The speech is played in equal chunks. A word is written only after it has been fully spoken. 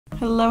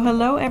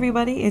Hello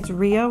everybody, it's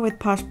Ria with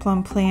Posh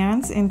Plum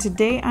Plans, and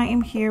today I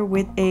am here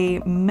with a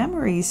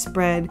memory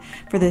spread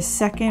for the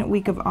second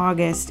week of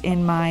August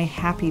in my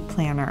Happy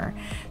Planner.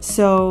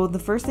 So the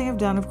first thing I've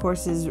done, of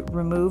course, is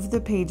remove the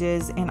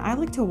pages, and I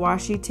like to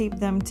washi tape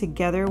them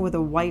together with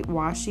a white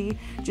washi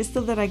just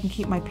so that I can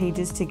keep my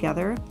pages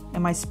together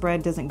and my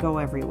spread doesn't go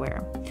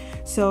everywhere.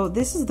 So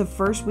this is the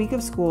first week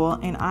of school,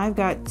 and I've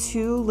got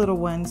two little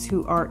ones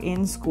who are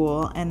in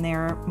school, and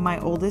they're my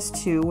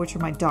oldest two, which are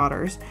my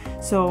daughters.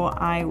 So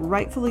I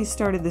rightfully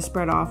started the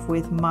spread off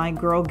with my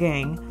girl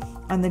gang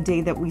on the day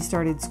that we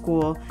started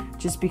school,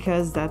 just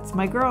because that's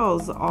my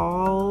girls,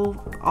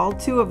 all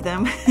two of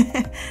them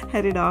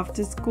headed off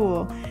to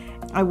school.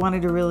 I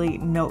wanted to really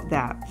note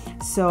that.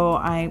 So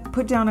I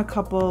put down a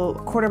couple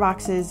quarter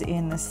boxes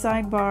in the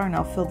sidebar, and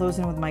I'll fill those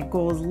in with my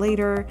goals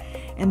later.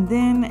 And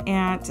then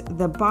at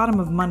the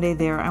bottom of Monday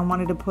there, I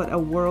wanted to put a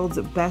world's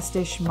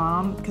best-ish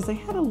mom, because I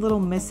had a little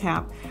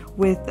mishap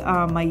with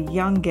my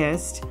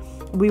youngest.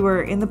 We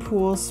were in the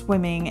pool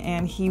swimming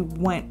and he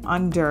went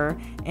under,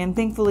 and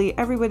thankfully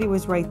everybody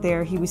was right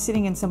there. He was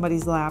sitting in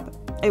somebody's lap.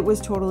 It was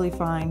totally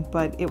fine,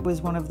 but it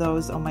was one of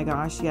those, oh my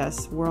gosh,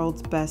 yes,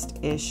 world's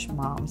best-ish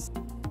moms.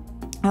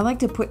 I like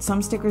to put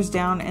some stickers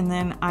down, and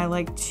then I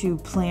like to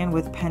plan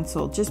with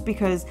pencil just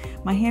because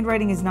my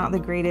handwriting is not the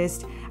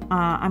greatest.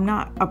 I'm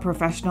not a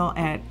professional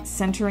at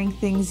centering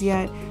things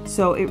yet,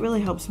 so it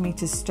really helps me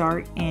to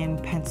start in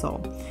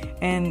pencil.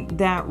 And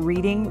that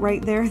reading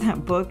right there,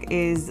 that book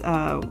is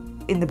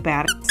in the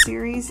BIC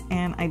series,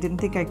 and I didn't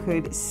think I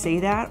could say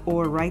that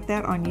or write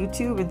that on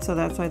YouTube, and so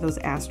that's why those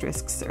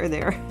asterisks are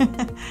there.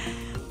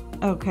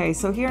 Okay,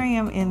 so here I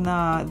am in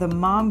the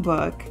mom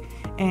book,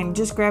 and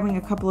just grabbing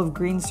a couple of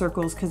green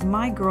circles because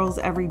my girls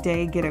every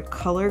day get a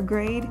color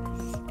grade,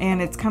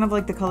 and it's kind of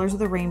like the colors of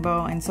the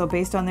rainbow, and so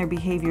based on their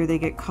behavior they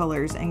get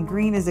colors, and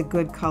green is a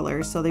good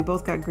color, so they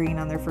both got green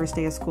on their first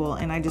day of school,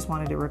 and I just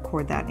wanted to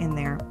record that in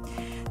there.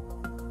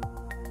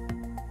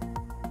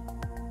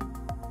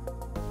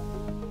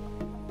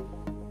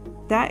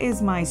 That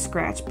is my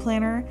scratch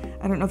planner.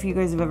 I don't know if you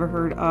guys have ever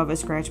heard of a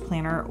scratch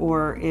planner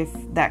or if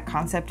that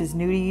concept is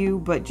new to you,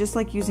 but just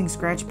like using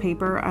scratch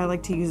paper, I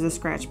like to use a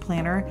scratch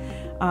planner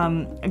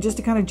just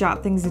to kind of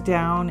jot things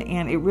down,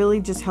 and it really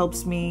just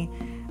helps me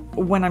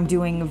when I'm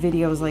doing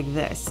videos like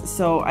this.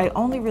 So I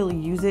only really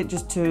use it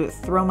just to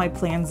throw my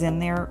plans in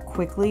there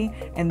quickly,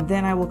 and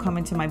then I will come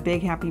into my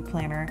big happy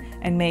planner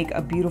and make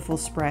a beautiful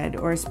spread,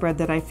 or a spread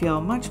that I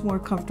feel much more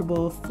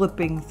comfortable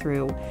flipping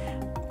through.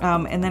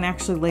 And then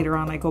actually later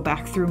on I go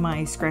back through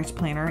my scratch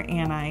planner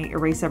and I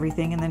erase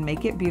everything and then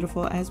make it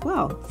beautiful as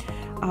well.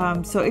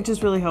 So it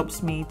just really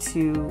helps me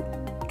to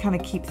kind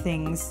of keep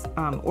things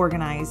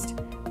organized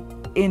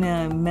in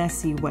a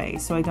messy way,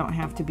 so I don't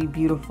have to be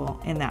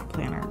beautiful in that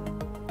planner.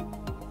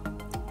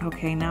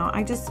 Okay, now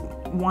I just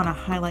want to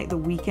highlight the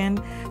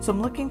weekend. So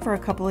I'm looking for a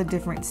couple of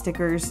different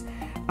stickers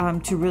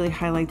to really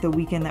highlight the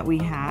weekend that we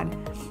had.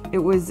 It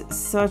was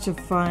such a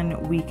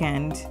fun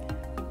weekend.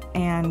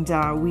 And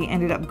we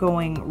ended up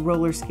going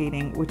roller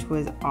skating, which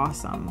was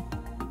awesome.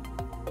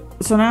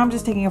 So now I'm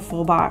just taking a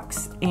full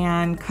box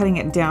and cutting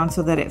it down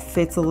so that it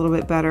fits a little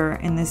bit better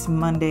in this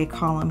Monday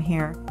column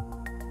here.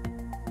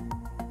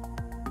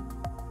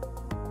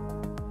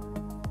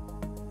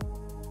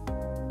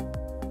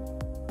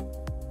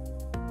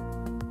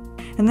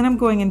 And then I'm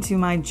going into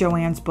my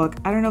Joann's book.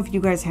 I don't know if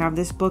you guys have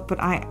this book, but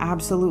I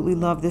absolutely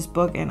love this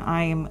book, and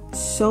I am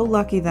so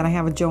lucky that I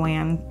have a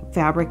Joann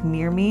fabric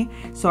near me,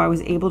 so I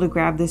was able to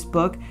grab this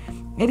book.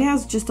 It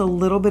has just a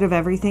little bit of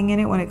everything in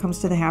it when it comes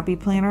to the Happy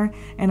Planner,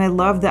 and I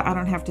love that I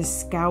don't have to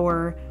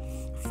scour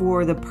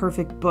for the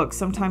perfect book.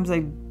 Sometimes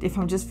if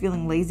I'm just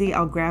feeling lazy,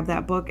 I'll grab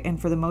that book,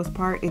 and for the most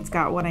part it's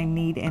got what I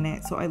need in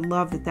it. So I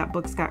love that that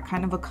book's got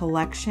kind of a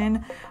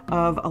collection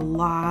of a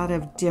lot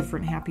of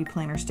different Happy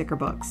Planner sticker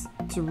books.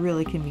 It's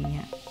really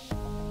convenient.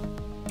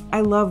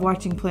 I love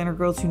watching planner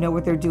girls who know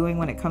what they're doing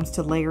when it comes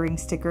to layering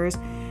stickers,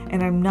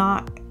 and I'm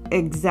not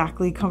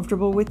exactly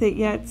comfortable with it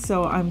yet,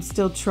 so I'm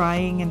still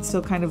trying and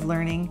still kind of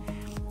learning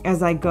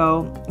as I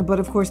go. But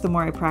of course, the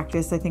more I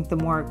practice, I think the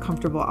more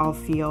comfortable I'll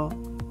feel.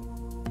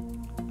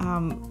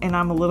 And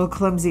I'm a little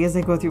clumsy as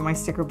I go through my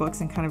sticker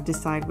books and kind of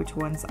decide which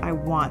ones I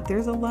want.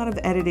 There's a lot of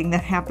editing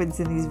that happens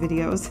in these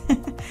videos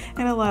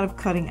and a lot of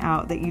cutting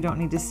out that you don't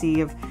need to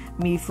see of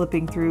me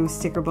flipping through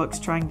sticker books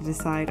trying to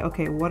decide,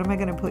 okay, what am I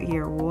going to put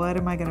here? What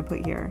am I going to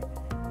put here?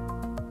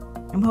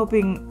 I'm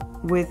hoping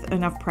with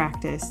enough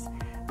practice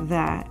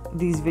that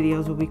these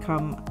videos will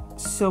become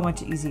so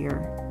much easier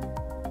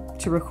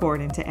to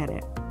record and to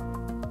edit.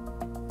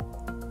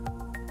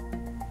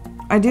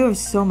 I do have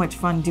so much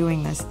fun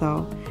doing this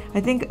though. I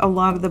think a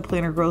lot of the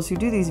planner girls who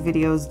do these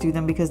videos do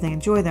them because they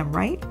enjoy them,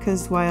 right?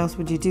 Because why else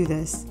would you do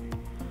this?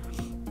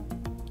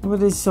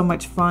 It is so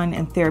much fun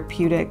and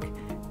therapeutic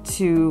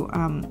to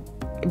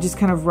just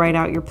kind of write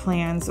out your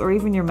plans or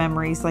even your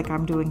memories like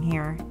I'm doing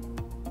here.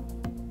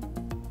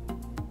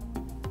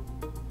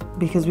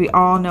 because we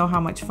all know how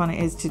much fun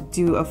it is to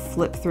do a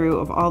flip through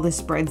of all the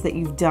spreads that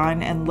you've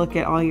done and look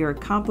at all your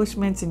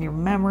accomplishments and your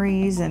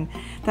memories. And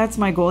that's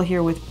my goal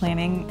here with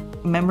planning,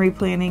 memory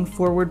planning,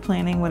 forward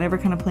planning, whatever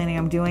kind of planning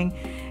I'm doing,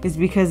 is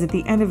because at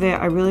the end of it,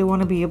 I really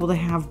want to be able to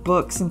have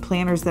books and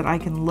planners that I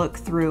can look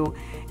through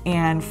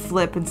and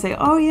flip and say,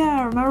 oh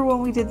yeah, remember when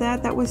we did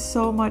that? That was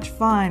so much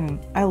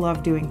fun. I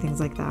love doing things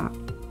like that.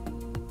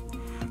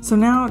 So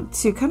now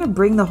to kind of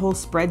bring the whole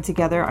spread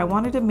together, I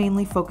wanted to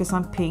mainly focus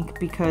on pink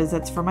because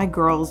that's for my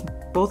girls.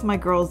 Both my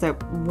girls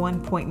at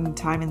one point in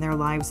time in their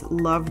lives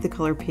loved the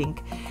color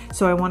pink.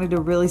 So I wanted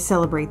to really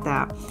celebrate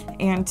that.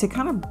 And to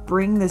kind of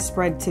bring the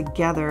spread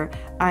together,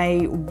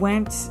 I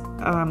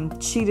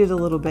cheated a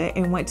little bit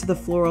and went to the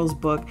florals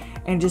book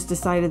and just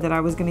decided that I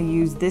was going to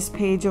use this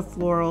page of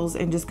florals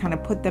and just kind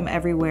of put them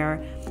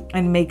everywhere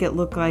and make it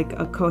look like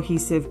a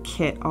cohesive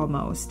kit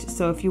almost.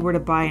 So if you were to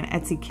buy an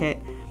Etsy kit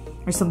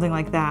or something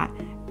like that,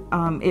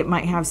 it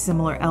might have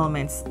similar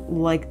elements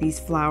like these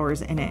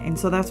flowers in it. And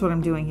so that's what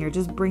I'm doing here,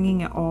 just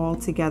bringing it all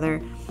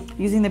together,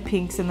 using the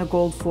pinks and the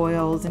gold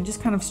foils and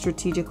just kind of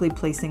strategically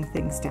placing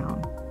things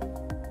down.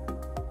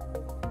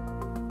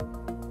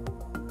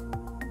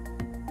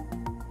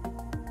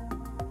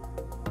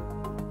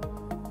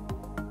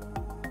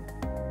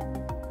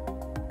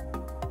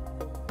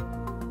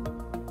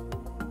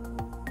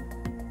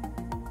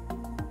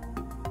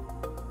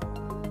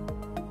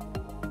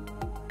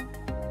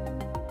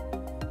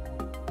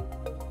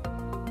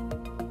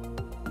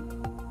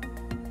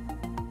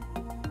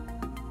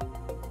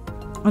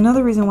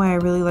 Another reason why I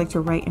really like to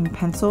write in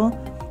pencil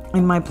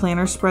in my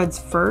planner spreads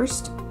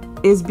first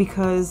is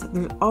because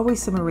there's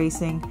always some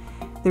erasing,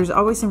 there's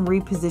always some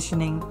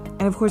repositioning,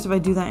 and of course if I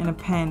do that in a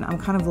pen, I'm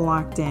kind of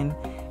locked in,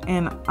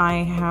 and I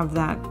have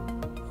that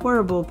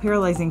horrible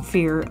paralyzing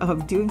fear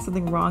of doing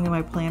something wrong in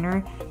my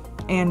planner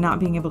and not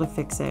being able to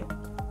fix it.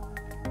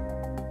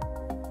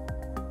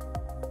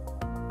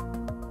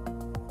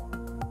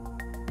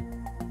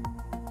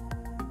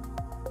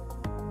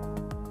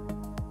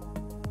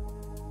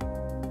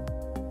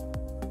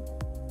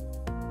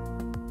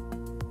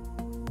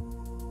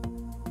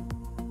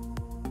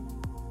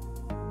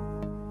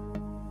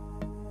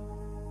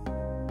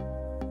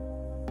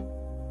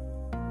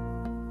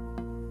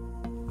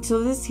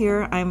 So this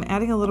here, I'm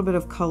adding a little bit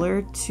of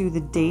color to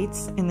the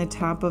dates in the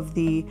top of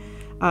the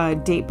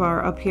date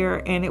bar up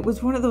here, and it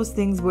was one of those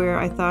things where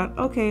I thought,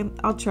 okay,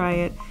 I'll try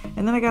it,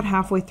 and then I got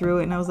halfway through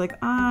it and I was like,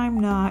 I'm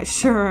not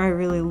sure I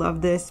really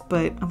love this,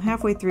 but I'm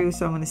halfway through,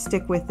 so I'm going to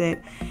stick with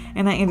it,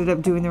 and I ended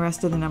up doing the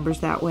rest of the numbers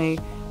that way,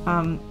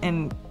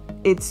 and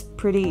it's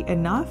pretty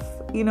enough.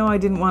 You know, I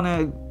didn't want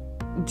to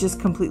just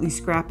completely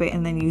scrap it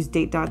and then use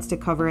date dots to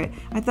cover it.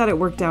 I thought it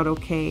worked out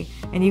okay,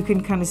 and you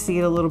can kind of see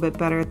it a little bit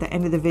better at the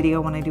end of the video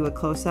when I do a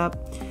close-up,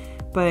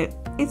 but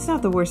it's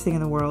not the worst thing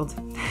in the world.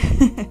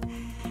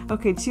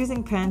 Okay,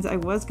 choosing pens, I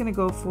was going to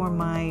go for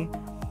my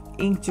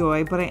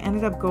InkJoy, but I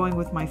ended up going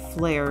with my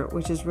Flair,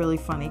 which is really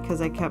funny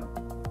because I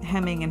kept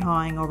hemming and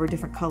hawing over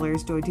different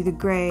colors. Do I do the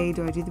gray?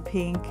 Do I do the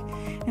pink?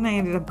 And I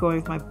ended up going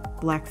with my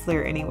black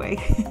Flair anyway.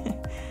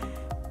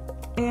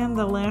 And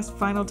the last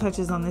final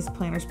touches on this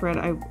planner spread,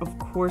 I of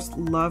course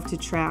love to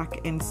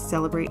track and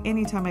celebrate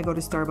anytime I go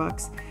to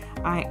Starbucks.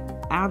 I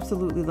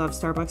absolutely love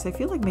Starbucks. I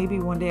feel like maybe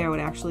one day I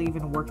would actually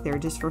even work there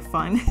just for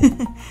fun.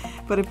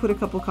 But I put a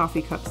couple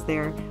coffee cups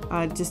there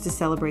just to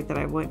celebrate that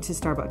I went to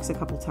Starbucks a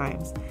couple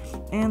times.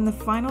 And the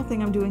final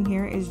thing I'm doing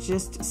here is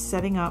just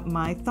setting up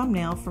my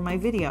thumbnail for my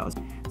videos.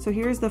 So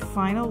here's the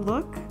final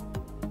look.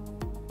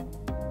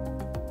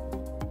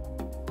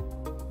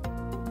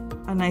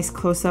 A nice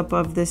close-up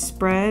of this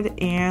spread,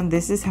 and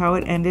this is how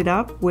it ended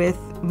up with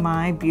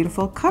my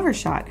beautiful cover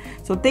shot.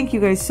 So thank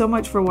you guys so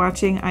much for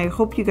watching. I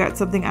hope you got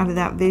something out of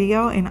that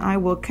video, and I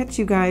will catch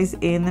you guys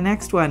in the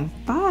next one.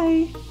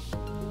 Bye!